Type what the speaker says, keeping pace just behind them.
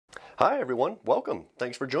Hi everyone, welcome.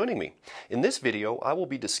 Thanks for joining me. In this video, I will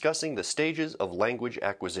be discussing the stages of language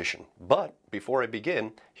acquisition. But before I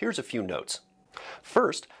begin, here's a few notes.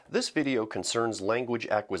 First, this video concerns language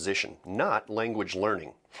acquisition, not language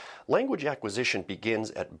learning. Language acquisition begins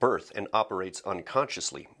at birth and operates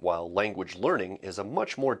unconsciously, while language learning is a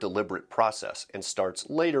much more deliberate process and starts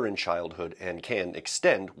later in childhood and can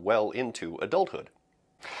extend well into adulthood.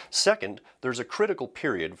 Second, there's a critical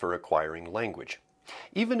period for acquiring language.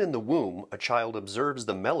 Even in the womb, a child observes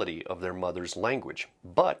the melody of their mother's language,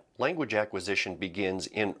 but language acquisition begins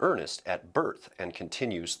in earnest at birth and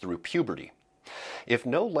continues through puberty. If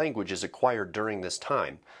no language is acquired during this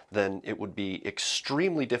time, then it would be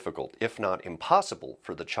extremely difficult, if not impossible,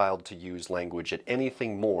 for the child to use language at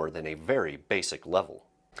anything more than a very basic level.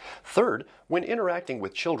 Third, when interacting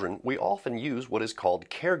with children, we often use what is called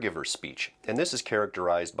caregiver speech, and this is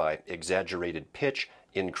characterized by exaggerated pitch,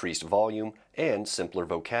 increased volume, and simpler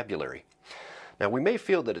vocabulary. Now, we may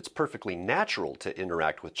feel that it's perfectly natural to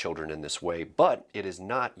interact with children in this way, but it is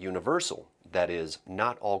not universal. That is,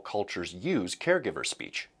 not all cultures use caregiver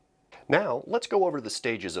speech. Now, let's go over the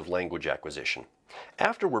stages of language acquisition.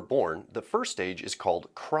 After we're born, the first stage is called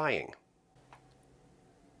crying.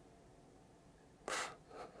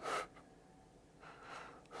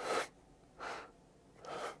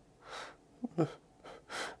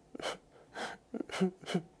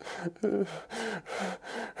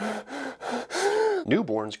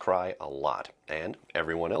 Newborns cry a lot, and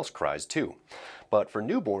everyone else cries too. But for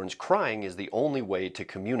newborns, crying is the only way to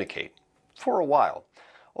communicate. For a while.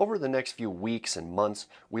 Over the next few weeks and months,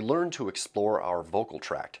 we learn to explore our vocal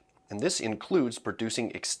tract, and this includes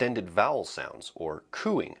producing extended vowel sounds, or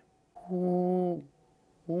cooing.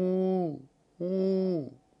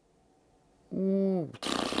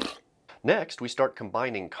 Next, we start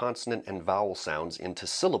combining consonant and vowel sounds into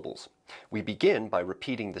syllables. We begin by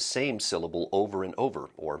repeating the same syllable over and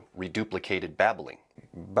over, or reduplicated babbling.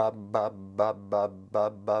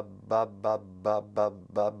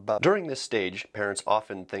 During this stage, parents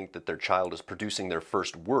often think that their child is producing their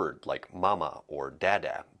first word, like mama or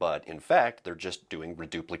dada, but in fact, they're just doing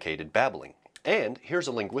reduplicated babbling. And here's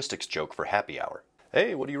a linguistics joke for happy hour.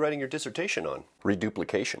 Hey, what are you writing your dissertation on?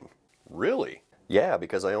 Reduplication. Really? Yeah,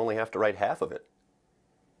 because I only have to write half of it.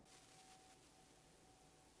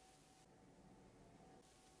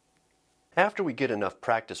 After we get enough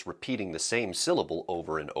practice repeating the same syllable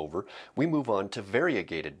over and over, we move on to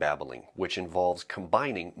variegated babbling, which involves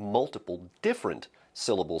combining multiple different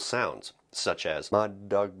syllable sounds, such as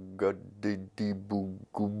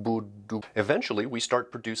Eventually, we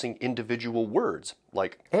start producing individual words,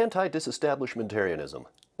 like anti-disestablishmentarianism.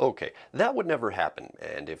 Okay, that would never happen,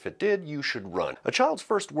 and if it did, you should run. A child's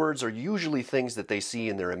first words are usually things that they see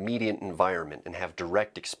in their immediate environment and have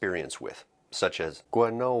direct experience with, such as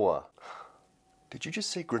guanoa. Did you just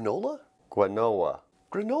say granola? Guanoa.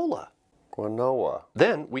 Granola. Guanoa.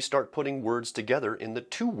 Then we start putting words together in the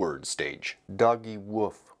two-word stage. Doggy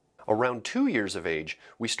woof. Around 2 years of age,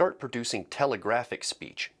 we start producing telegraphic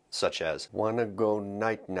speech, such as wanna go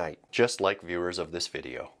night-night, just like viewers of this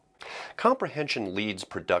video. Comprehension leads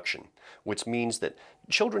production, which means that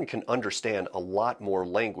children can understand a lot more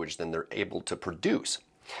language than they're able to produce.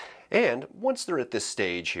 And once they're at this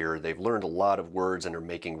stage here, they've learned a lot of words and are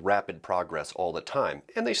making rapid progress all the time,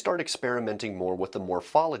 and they start experimenting more with the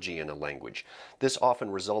morphology in a language. This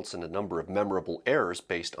often results in a number of memorable errors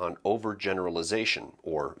based on overgeneralization,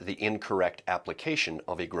 or the incorrect application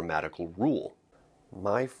of a grammatical rule.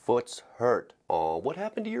 My foot's hurt. Oh, what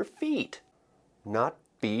happened to your feet? Not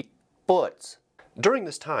feet, foots. During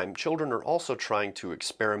this time, children are also trying to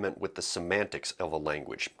experiment with the semantics of a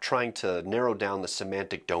language, trying to narrow down the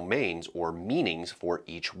semantic domains or meanings for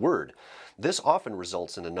each word. This often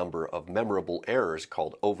results in a number of memorable errors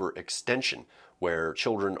called overextension, where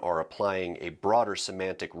children are applying a broader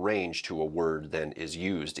semantic range to a word than is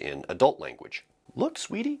used in adult language. Look,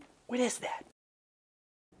 sweetie, what is that?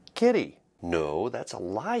 Kitty. No, that's a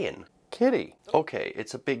lion. Kitty. Okay,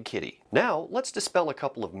 it's a big kitty. Now, let's dispel a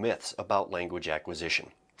couple of myths about language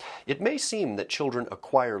acquisition. It may seem that children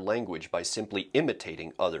acquire language by simply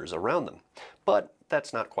imitating others around them, but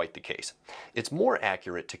that's not quite the case. It's more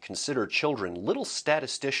accurate to consider children little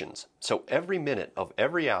statisticians, so every minute of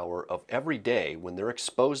every hour of every day when they're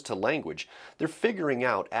exposed to language, they're figuring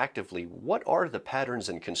out actively what are the patterns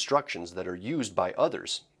and constructions that are used by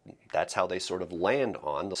others. That's how they sort of land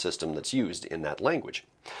on the system that's used in that language.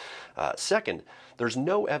 Second, there's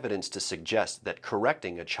no evidence to suggest that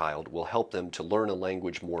correcting a child will help them to learn a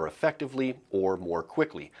language more effectively or more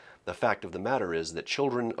quickly. The fact of the matter is that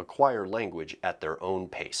children acquire language at their own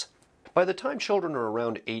pace. By the time children are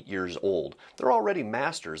around 8 years old, they're already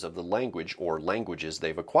masters of the language or languages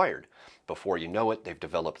they've acquired. Before you know it, they've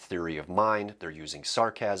developed theory of mind, they're using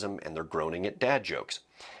sarcasm, and they're groaning at dad jokes.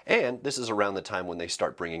 And this is around the time when they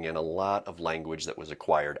start bringing in a lot of language that was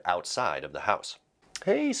acquired outside of the house.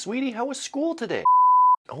 Hey, sweetie, how was school today?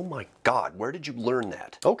 Oh my God, where did you learn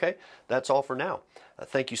that? Okay, that's all for now.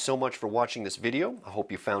 Thank you so much for watching this video. I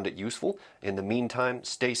hope you found it useful. In the meantime,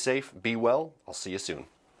 stay safe, be well. I'll see you soon.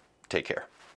 Take care.